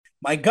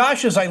My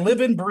gosh, as I live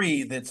and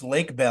breathe, it's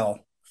Lake Bell.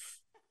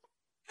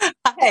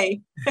 Hi.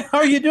 How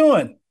are you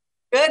doing?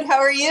 Good. How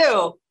are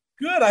you?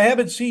 Good. I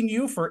haven't seen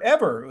you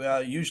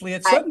forever, usually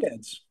at I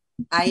Sundance.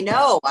 I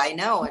know.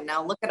 And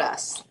now look at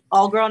us,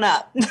 all grown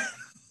up.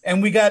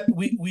 And we've got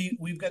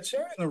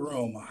Sarah in the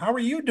room. How are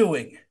you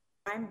doing?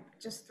 I'm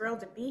just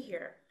thrilled to be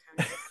here,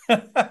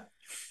 Tony.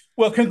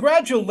 Well,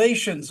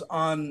 congratulations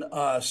on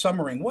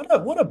Summering.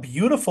 What a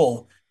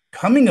beautiful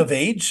coming of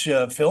age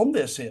film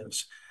this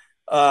is.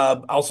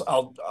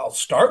 I'll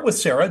start with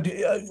Sarah.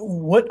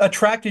 What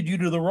attracted you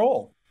to the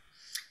role?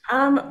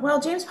 Well,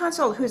 James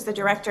Ponsoldt, who's the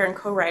director and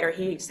co-writer,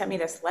 he sent me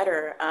this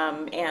letter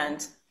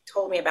and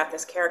told me about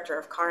this character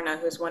of Karna,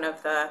 who's one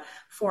of the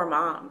four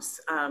moms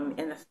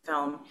in the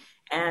film.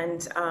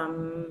 And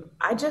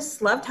I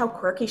just loved how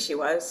quirky she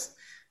was.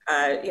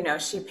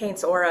 She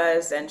paints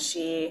auras and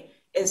she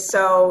is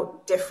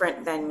so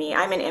different than me.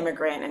 I'm an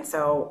immigrant. And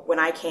so when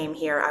I came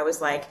here, I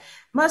was like,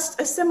 must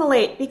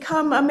assimilate,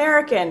 become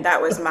American. That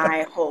was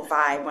my whole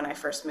vibe when I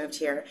first moved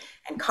here.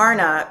 And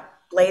Karna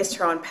blazed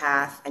her own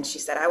path and she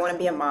said, I want to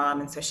be a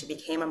mom. And so she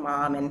became a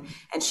mom and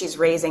she's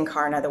raising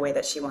Karna the way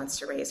that she wants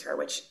to raise her,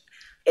 which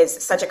is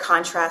such a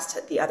contrast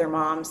to the other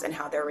moms and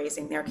how they're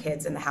raising their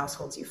kids in the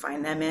households you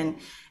find them in.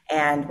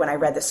 And when I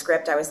read the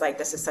script, I was like,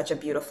 this is such a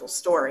beautiful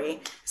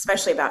story,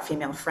 especially about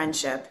female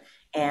friendship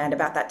and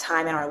about that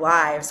time in our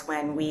lives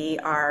when we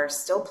are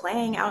still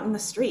playing out in the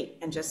street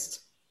and just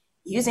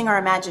using our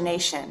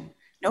imagination.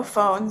 No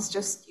phones,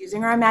 just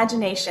using our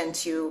imagination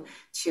to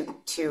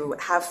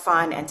have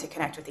fun and to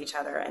connect with each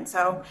other. And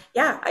so,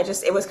 yeah,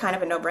 it was kind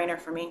of a no-brainer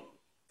for me.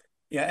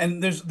 Yeah,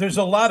 and there's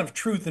a lot of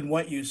truth in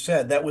what you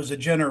said. That was a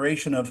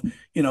generation of,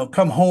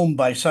 come home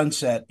by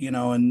sunset,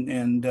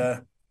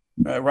 and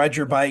ride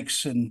your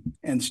bikes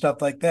and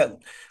stuff like that.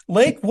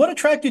 Lake, what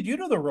attracted you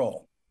to the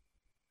role?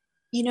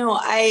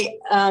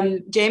 I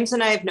James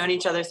and I have known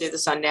each other through the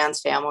Sundance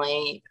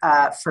family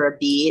for a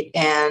beat,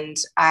 and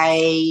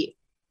I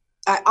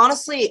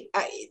honestly,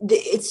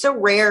 it's so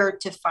rare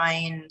to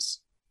find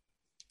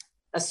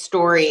a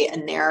story, a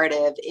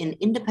narrative in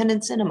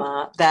independent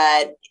cinema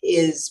that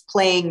is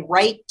playing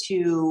right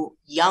to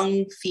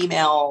young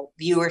female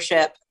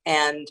viewership.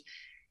 And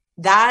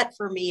that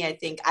for me, I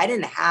think I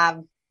didn't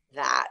have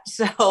that.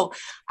 So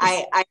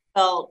I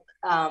felt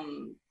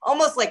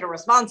almost like a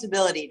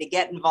responsibility to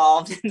get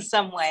involved in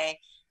some way.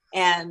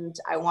 And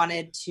I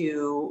wanted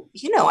to,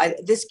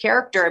 this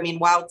character, I mean,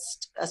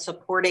 whilst a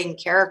supporting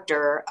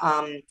character,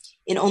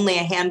 in only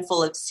a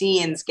handful of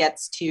scenes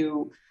gets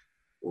to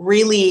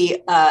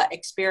really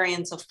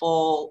experience a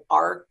full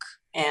arc.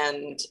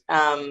 And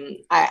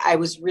I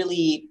was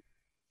really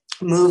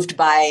moved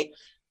by,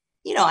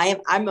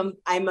 I'm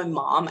a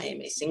mom. I am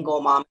a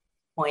single mom at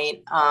this point.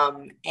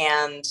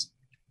 And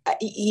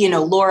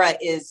Laura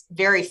is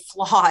very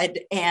flawed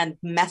and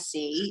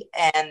messy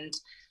and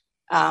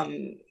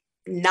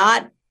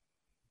not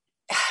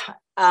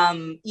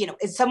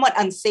is somewhat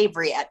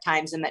unsavory at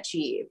times in that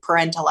she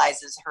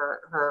parentalizes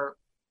her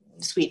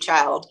sweet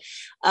child.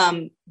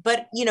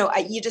 But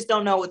you just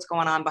don't know what's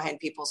going on behind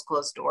people's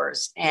closed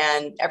doors,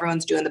 and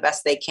everyone's doing the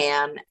best they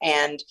can.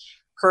 And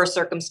her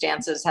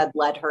circumstances had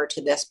led her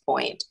to this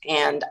point.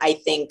 And I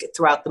think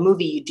throughout the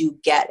movie, you do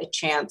get a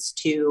chance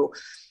to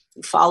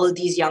follow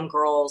these young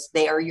girls.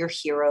 They are your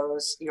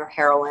heroes, your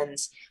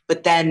heroines,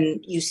 but then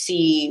you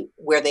see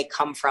where they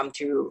come from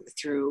through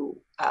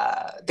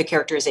the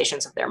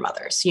characterizations of their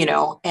mothers,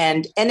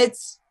 and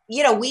it's,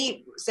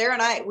 we,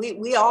 Sarah and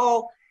we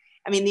all,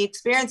 I mean, the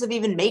experience of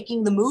even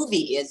making the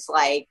movie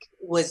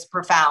was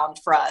profound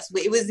for us.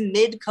 It was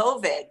mid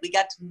COVID. We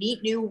got to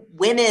meet new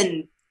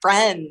women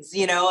friends,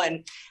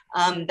 and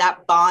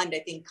that bond, I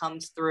think,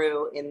 comes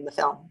through in the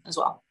film as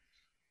well.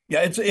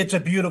 Yeah, it's a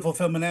beautiful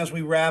film, and as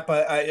we wrap,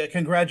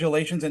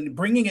 congratulations and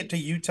bringing it to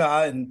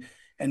Utah and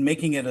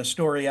making it a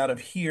story out of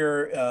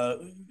here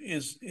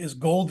is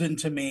golden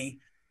to me.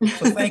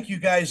 So thank you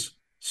guys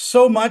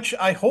so much.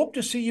 I hope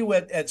to see you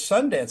at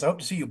Sundance. I hope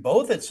to see you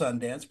both at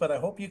Sundance, but I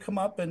hope you come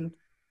up and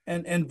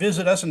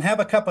visit us and have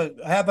a cup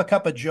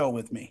of Joe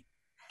with me.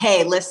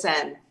 Hey,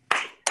 listen,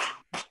 I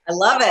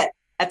love it.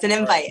 That's an All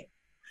right. invite.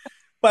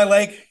 Bye,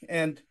 Lake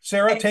and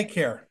Sarah. Take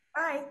care.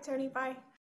 Bye, Tony. Bye.